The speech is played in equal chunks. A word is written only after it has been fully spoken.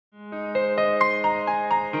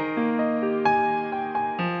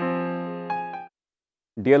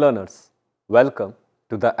Dear learners, welcome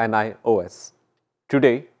to the NIOS.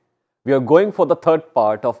 Today, we are going for the third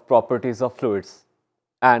part of properties of fluids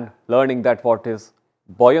and learning that what is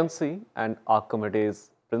buoyancy and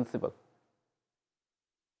Archimedes principle.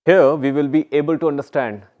 Here, we will be able to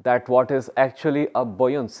understand that what is actually a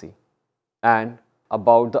buoyancy and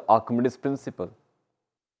about the Archimedes principle.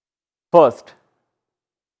 First,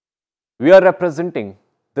 we are representing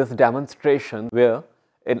this demonstration where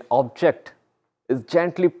an object is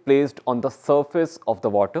gently placed on the surface of the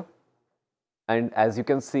water, and as you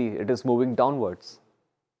can see, it is moving downwards.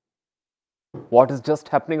 What is just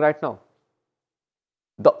happening right now?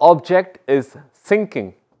 The object is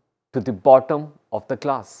sinking to the bottom of the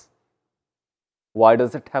glass. Why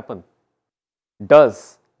does it happen?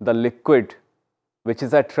 Does the liquid which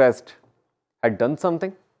is at rest had done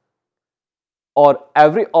something? Or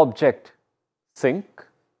every object sink,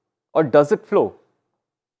 or does it flow?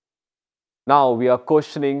 Now we are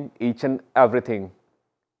questioning each and everything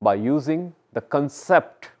by using the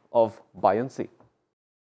concept of buoyancy.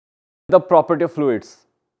 The property of fluids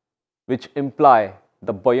which imply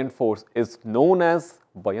the buoyant force is known as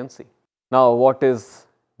buoyancy. Now what is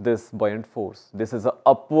this buoyant force? This is an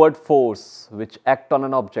upward force which acts on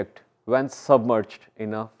an object when submerged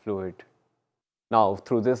in a fluid. Now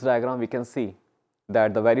through this diagram we can see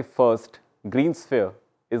that the very first green sphere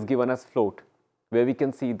is given as float, where we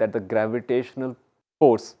can see that the gravitational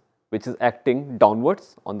force which is acting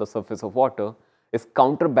downwards on the surface of water is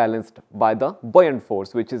counterbalanced by the buoyant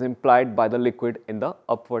force which is implied by the liquid in the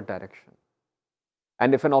upward direction.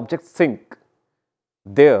 And if an object sinks,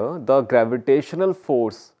 there the gravitational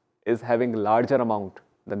force is having larger amount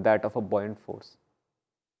than that of a buoyant force.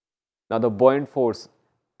 Now the buoyant force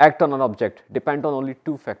act on an object depend on only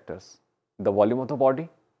two factors: the volume of the body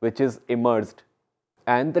which is immersed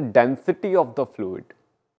and the density of the fluid.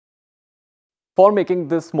 For making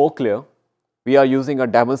this more clear, we are using a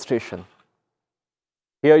demonstration.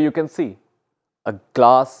 Here you can see a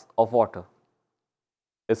glass of water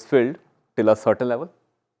is filled till a certain level,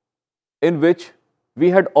 in which we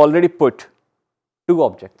had already put two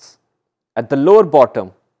objects. At the lower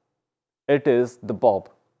bottom, it is the bob.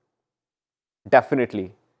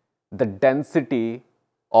 Definitely, the density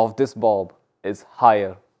of this bob is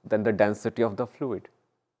higher than the density of the fluid,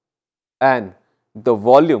 and the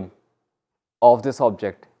volume of this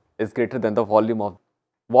object is greater than the volume of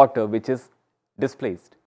water which is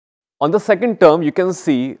displaced. On the second term, you can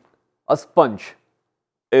see a sponge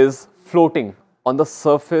is floating on the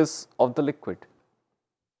surface of the liquid.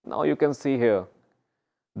 Now you can see here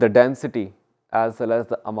the density as well as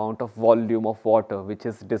the amount of volume of water which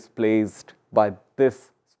is displaced by this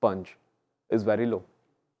sponge is very low.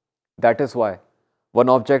 That is why one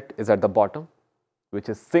object is at the bottom, which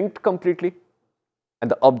is sinked completely, and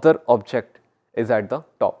the other object is at the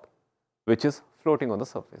top, which is floating on the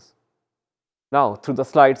surface. Now, through the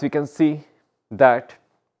slides, we can see that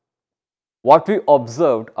what we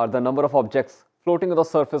observed are the number of objects floating on the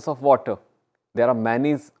surface of water. There are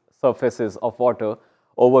many surfaces of water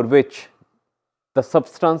over which the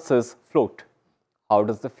substances float. How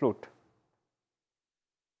does they float?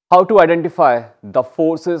 How to identify the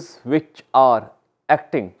forces which are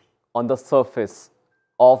acting on the surface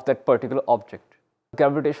of that particular object?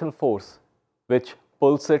 Gravitational force which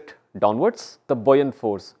pulls it downwards, the buoyant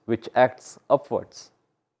force which acts upwards.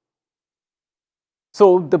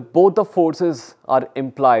 So both the forces are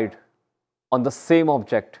implied on the same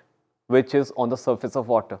object which is on the surface of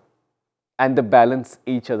water, and they balance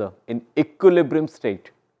each other in equilibrium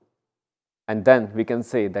state. And then we can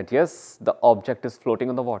say that yes, the object is floating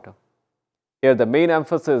on the water. Here the main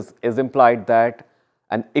emphasis is implied that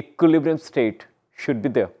an equilibrium state should be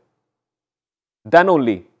there. Then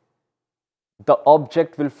only the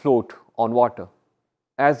object will float on water.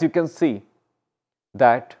 As you can see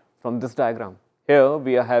that from this diagram, here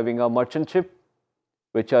we are having a merchant ship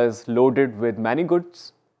which is loaded with many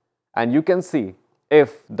goods, and you can see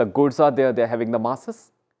if the goods are there, they are having the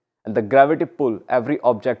masses, and the gravity pull every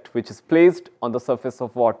object which is placed on the surface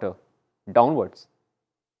of water downwards.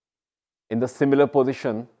 In the similar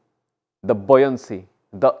position, the buoyancy,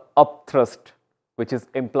 the upthrust which is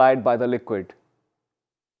implied by the liquid,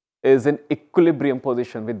 is in equilibrium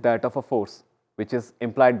position with that of a force which is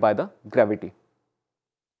implied by the gravity.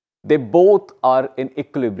 They both are in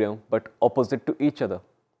equilibrium but opposite to each other.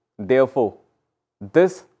 Therefore,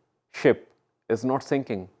 this ship is not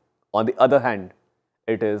sinking. On the other hand,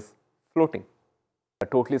 it is floating. A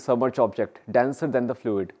totally submerged object denser than the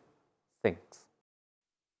fluid sinks.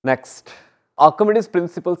 Next, Archimedes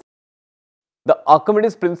principle. The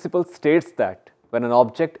Archimedes principle states that when an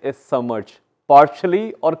object is submerged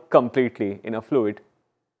partially or completely in a fluid,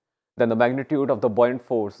 then the magnitude of the buoyant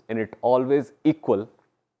force in it always equal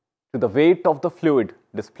to the weight of the fluid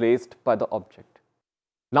displaced by the object.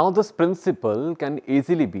 Now this principle can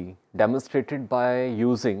easily be demonstrated by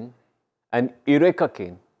using an Eureka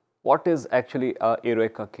cane. What is actually a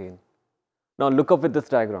Eureka cane? Now look up with this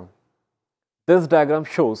diagram. This diagram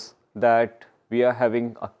shows that we are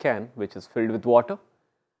having a can which is filled with water,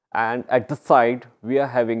 and at the side we are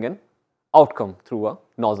having an outcome through a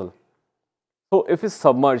nozzle. So if it's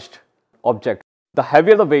submerged object, the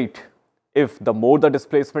heavier the weight, if the more the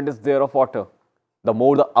displacement is there of water, the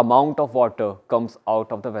more the amount of water comes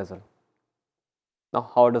out of the vessel. Now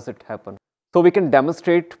how does it happen? So we can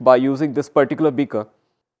demonstrate by using this particular beaker,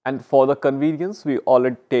 and for the convenience we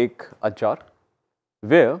already take a jar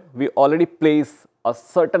where we already place a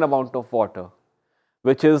certain amount of water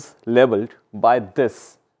which is labeled by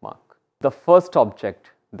this mark. The first object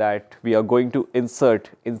that we are going to insert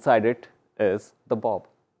inside it is the bob.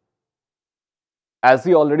 As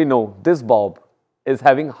we already know, this bob is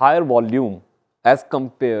having higher volume as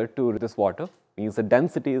compared to this water, means the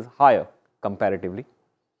density is higher comparatively.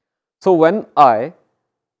 So when I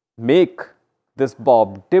make this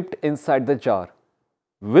bob dipped inside the jar,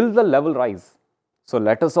 will the level rise? So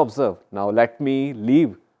let us observe. Now let me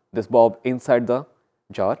leave this bob inside the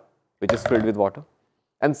jar which is filled with water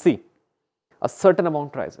and see, a certain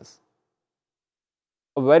amount rises,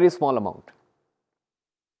 a very small amount.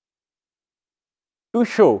 To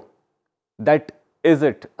show that is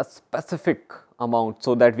it a specific amount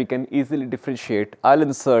so that we can easily differentiate, I'll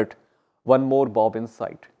insert one more bob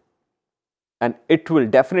inside, and it will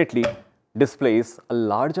definitely displace a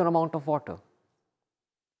larger amount of water.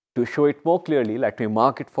 To show it more clearly, let me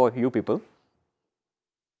mark it for you people.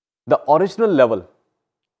 The original level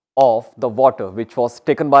of the water which was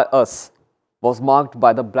taken by us was marked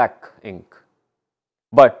by the black ink.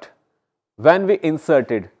 But when we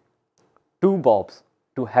inserted two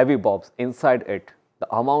heavy bobs inside it,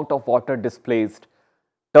 the amount of water displaced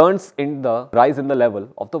turns in the rise in the level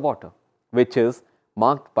of the water, which is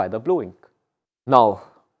marked by the blue ink. Now,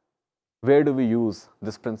 where do we use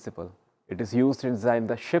this principle? It is used in designing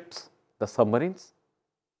the ships, the submarines.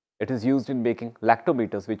 It is used in making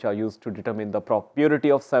lactometers, which are used to determine the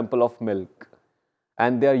purity of sample of milk.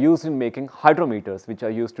 And they are used in making hydrometers, which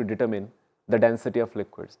are used to determine the density of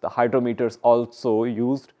liquids. The hydrometers also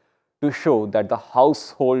used to show that the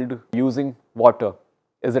household using water,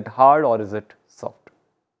 is it hard or is it soft?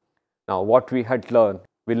 Now what we had learned,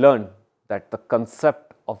 we learned that the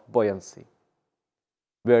concept of buoyancy,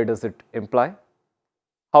 where does it imply?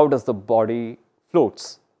 How does the body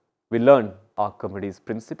floats? We learned Archimedes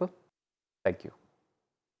principle. Thank you.